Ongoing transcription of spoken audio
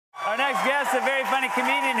Our next guest, a very funny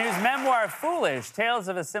comedian whose memoir, Foolish, Tales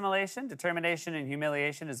of Assimilation, Determination, and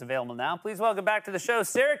Humiliation, is available now. Please welcome back to the show,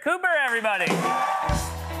 Sarah Cooper, everybody.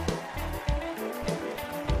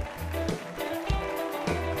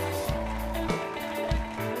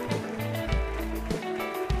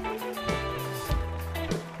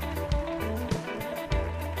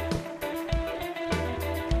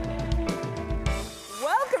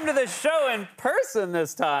 To the show in person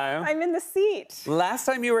this time. I'm in the seat. Last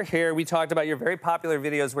time you were here, we talked about your very popular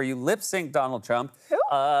videos where you lip-sync Donald Trump. Who?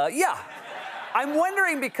 Yeah. I'm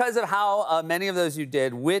wondering, because of how many of those you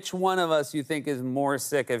did, which one of us you think is more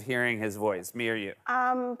sick of hearing his voice, me or you?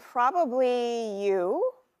 Probably you.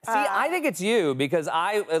 See, I think it's you, because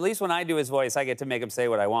at least when I do his voice, I get to make him say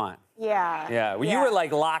what I want. Yeah. Yeah. Well, you were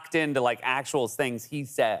like locked into like actual things he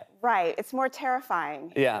said. Right. It's more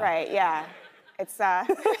terrifying. Yeah. Right. Yeah. It's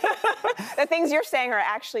the things you're saying are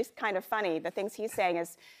actually kind of funny. The things he's saying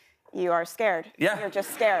is, you are scared. Yeah. You're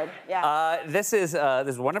just scared. Yeah. This is a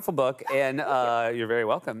wonderful book, and you're very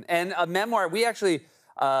welcome. And a memoir. We actually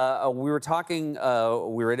we were talking.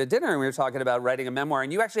 We were at a dinner, and we were talking about writing a memoir.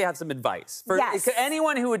 And you actually have some advice for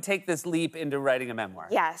anyone who would take this leap into writing a memoir.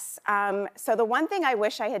 Yes. So the one thing I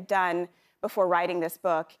wish I had done before writing this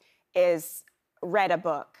book is read a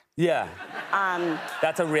book. Yeah.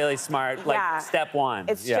 That's a really smart, like, step one.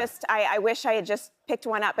 It's just, I wish I had just picked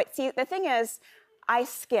one up. But see, the thing is, I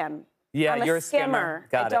skim. Yeah, I'm you're a skimmer.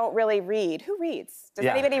 Got it. I don't really read. Who reads? Does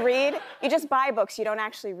anybody read? You just buy books. You don't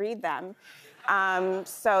actually read them.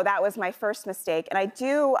 So that was my first mistake. And I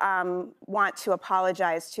do want to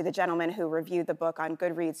apologize to the gentleman who reviewed the book on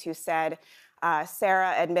Goodreads, who said,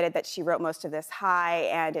 Sarah admitted that she wrote most of this high,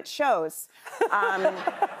 and it shows.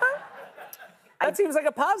 That seems like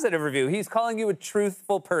a positive review. He's calling you a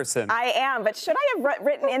truthful person. I am, but should I have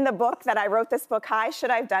written in the book that I wrote this book high? Should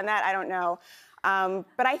I have done that? I don't know.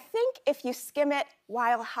 But I think if you skim it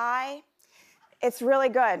while high, it's really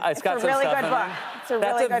good. It's a really good book. It's a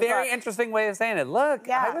really good book. That's a very interesting way of saying it. Look,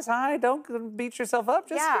 I was high. Don't beat yourself up.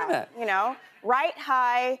 Just skim it. You know, write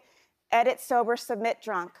high, edit sober, submit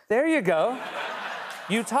drunk. There you go.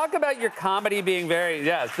 You talk about your comedy being very,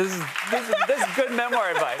 this is good memoir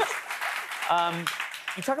advice.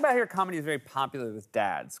 You talk about how your comedy is very popular with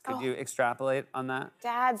dads. Could you extrapolate on that?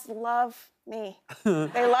 Dads love me.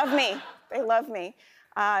 They love me. They love me.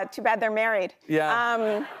 Too bad they're married.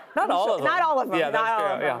 Yeah. Not all of them. Not all of them. Yeah, not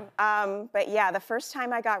all fair, of them. But yeah, the first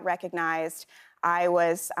time I got recognized, I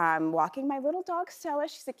was walking my little dog Stella.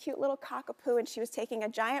 She's a cute little cockapoo, and she was taking a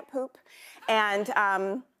giant poop. And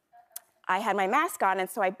I had my mask on, and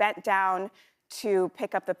so I bent down to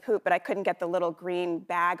pick up the poop, but I couldn't get the little green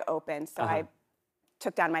bag open, so I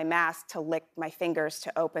took down my mask to lick my fingers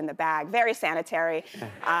to open the bag. Very sanitary.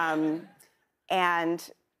 And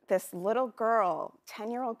this little girl,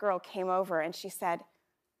 10-year-old girl, came over and she said,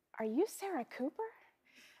 "Are you Sarah Cooper?"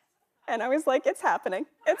 And I was like, "It's happening.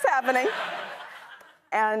 It's happening."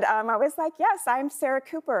 And I was like, "Yes, I'm Sarah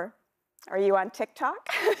Cooper. Are you on TikTok?"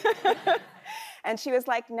 And she was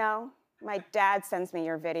like, "No. My dad sends me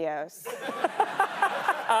your videos."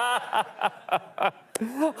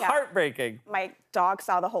 Heartbreaking. My dog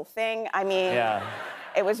saw the whole thing. I mean,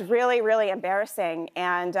 it was really, really embarrassing.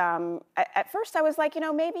 And at first I was like,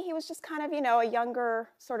 maybe he was just kind of, a younger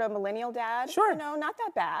sort of millennial dad. Sure. Not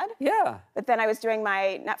that bad. Yeah. But then I was doing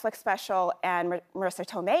my Netflix special, and Marissa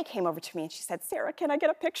Tomei came over to me and she said, "Sarah, can I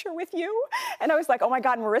get a picture with you?" And I was like, oh my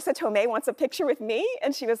God, Marissa Tomei wants a picture with me?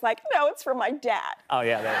 And she was like, "No, it's for my dad." Oh,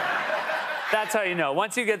 yeah. That's how you know.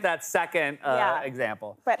 Once you get that second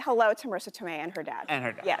example. But hello to Marissa Tomei and her dad. And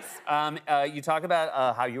her dad. Yes. You talk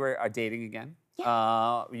about how you were dating again.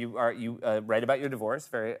 Yeah. You write about your divorce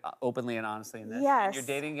very openly and honestly in this. Yes. And you're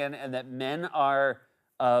dating again, and that men are,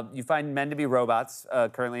 you find men to be robots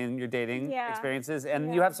currently in your dating experiences,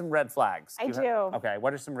 and you have some red flags. I do. Okay,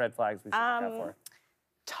 what are some red flags we should look out for?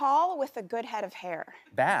 Tall with a good head of hair.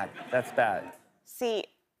 Bad. That's bad. See,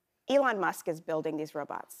 Elon Musk is building these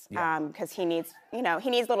robots because he needs, he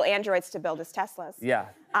needs little androids to build his Teslas. Yeah.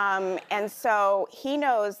 And so he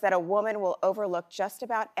knows that a woman will overlook just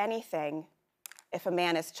about anything if a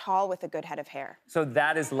man is tall with a good head of hair. So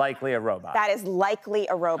that is likely a robot. That is likely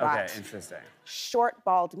a robot. Okay, interesting. Short,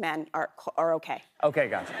 bald men are okay. Okay,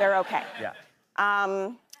 gotcha. They're okay. Yeah.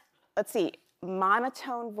 Let's see,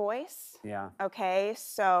 monotone voice. Yeah. Okay,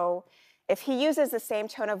 so if he uses the same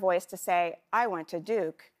tone of voice to say, "I went to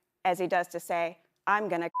Duke," as he does to say, "I'm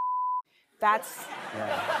gonna," that's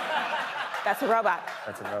a robot.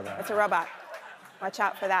 That's a robot. It's a robot. Watch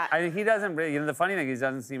out for that. He doesn't really, the funny thing is he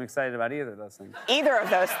doesn't seem excited about either of those things. Either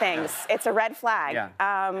of those things. It's a red flag.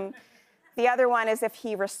 Yeah. The other one is if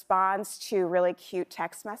he responds to really cute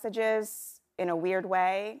text messages in a weird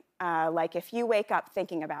way, like if you wake up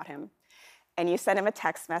thinking about him and you send him a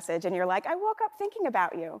text message and you're like, I woke up thinking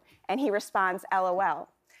about you, and he responds, LOL.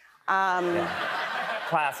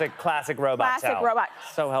 Classic robot. Classic robot.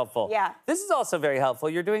 So helpful. Yeah. This is also very helpful.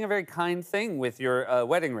 You're doing a very kind thing with your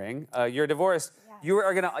wedding ring. You're divorced. Yes.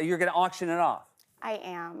 You're gonna auction it off. I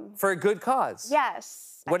am. For a good cause.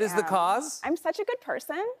 Yes. What is the cause? I'm such a good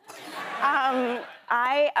person.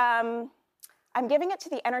 I'm giving it to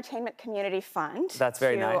the Entertainment Community Fund. That's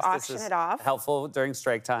very nice. To auction it off. Helpful during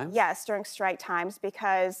strike times? Yes, during strike times,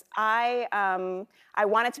 because I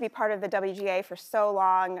wanted to be part of the WGA for so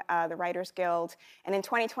long, the Writers Guild, and in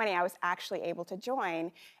 2020 I was actually able to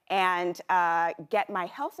join and get my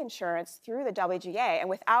health insurance through the WGA, and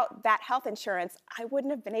without that health insurance, I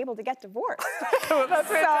wouldn't have been able to get divorced. Well, that's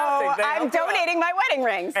fantastic. So I'm donating my wedding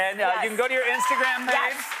rings. And you can go to your Instagram page.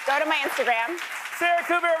 Yes, go to my Instagram. Sarah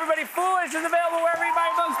Cooper, everybody. Foolish is available wherever you buy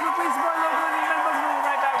your books.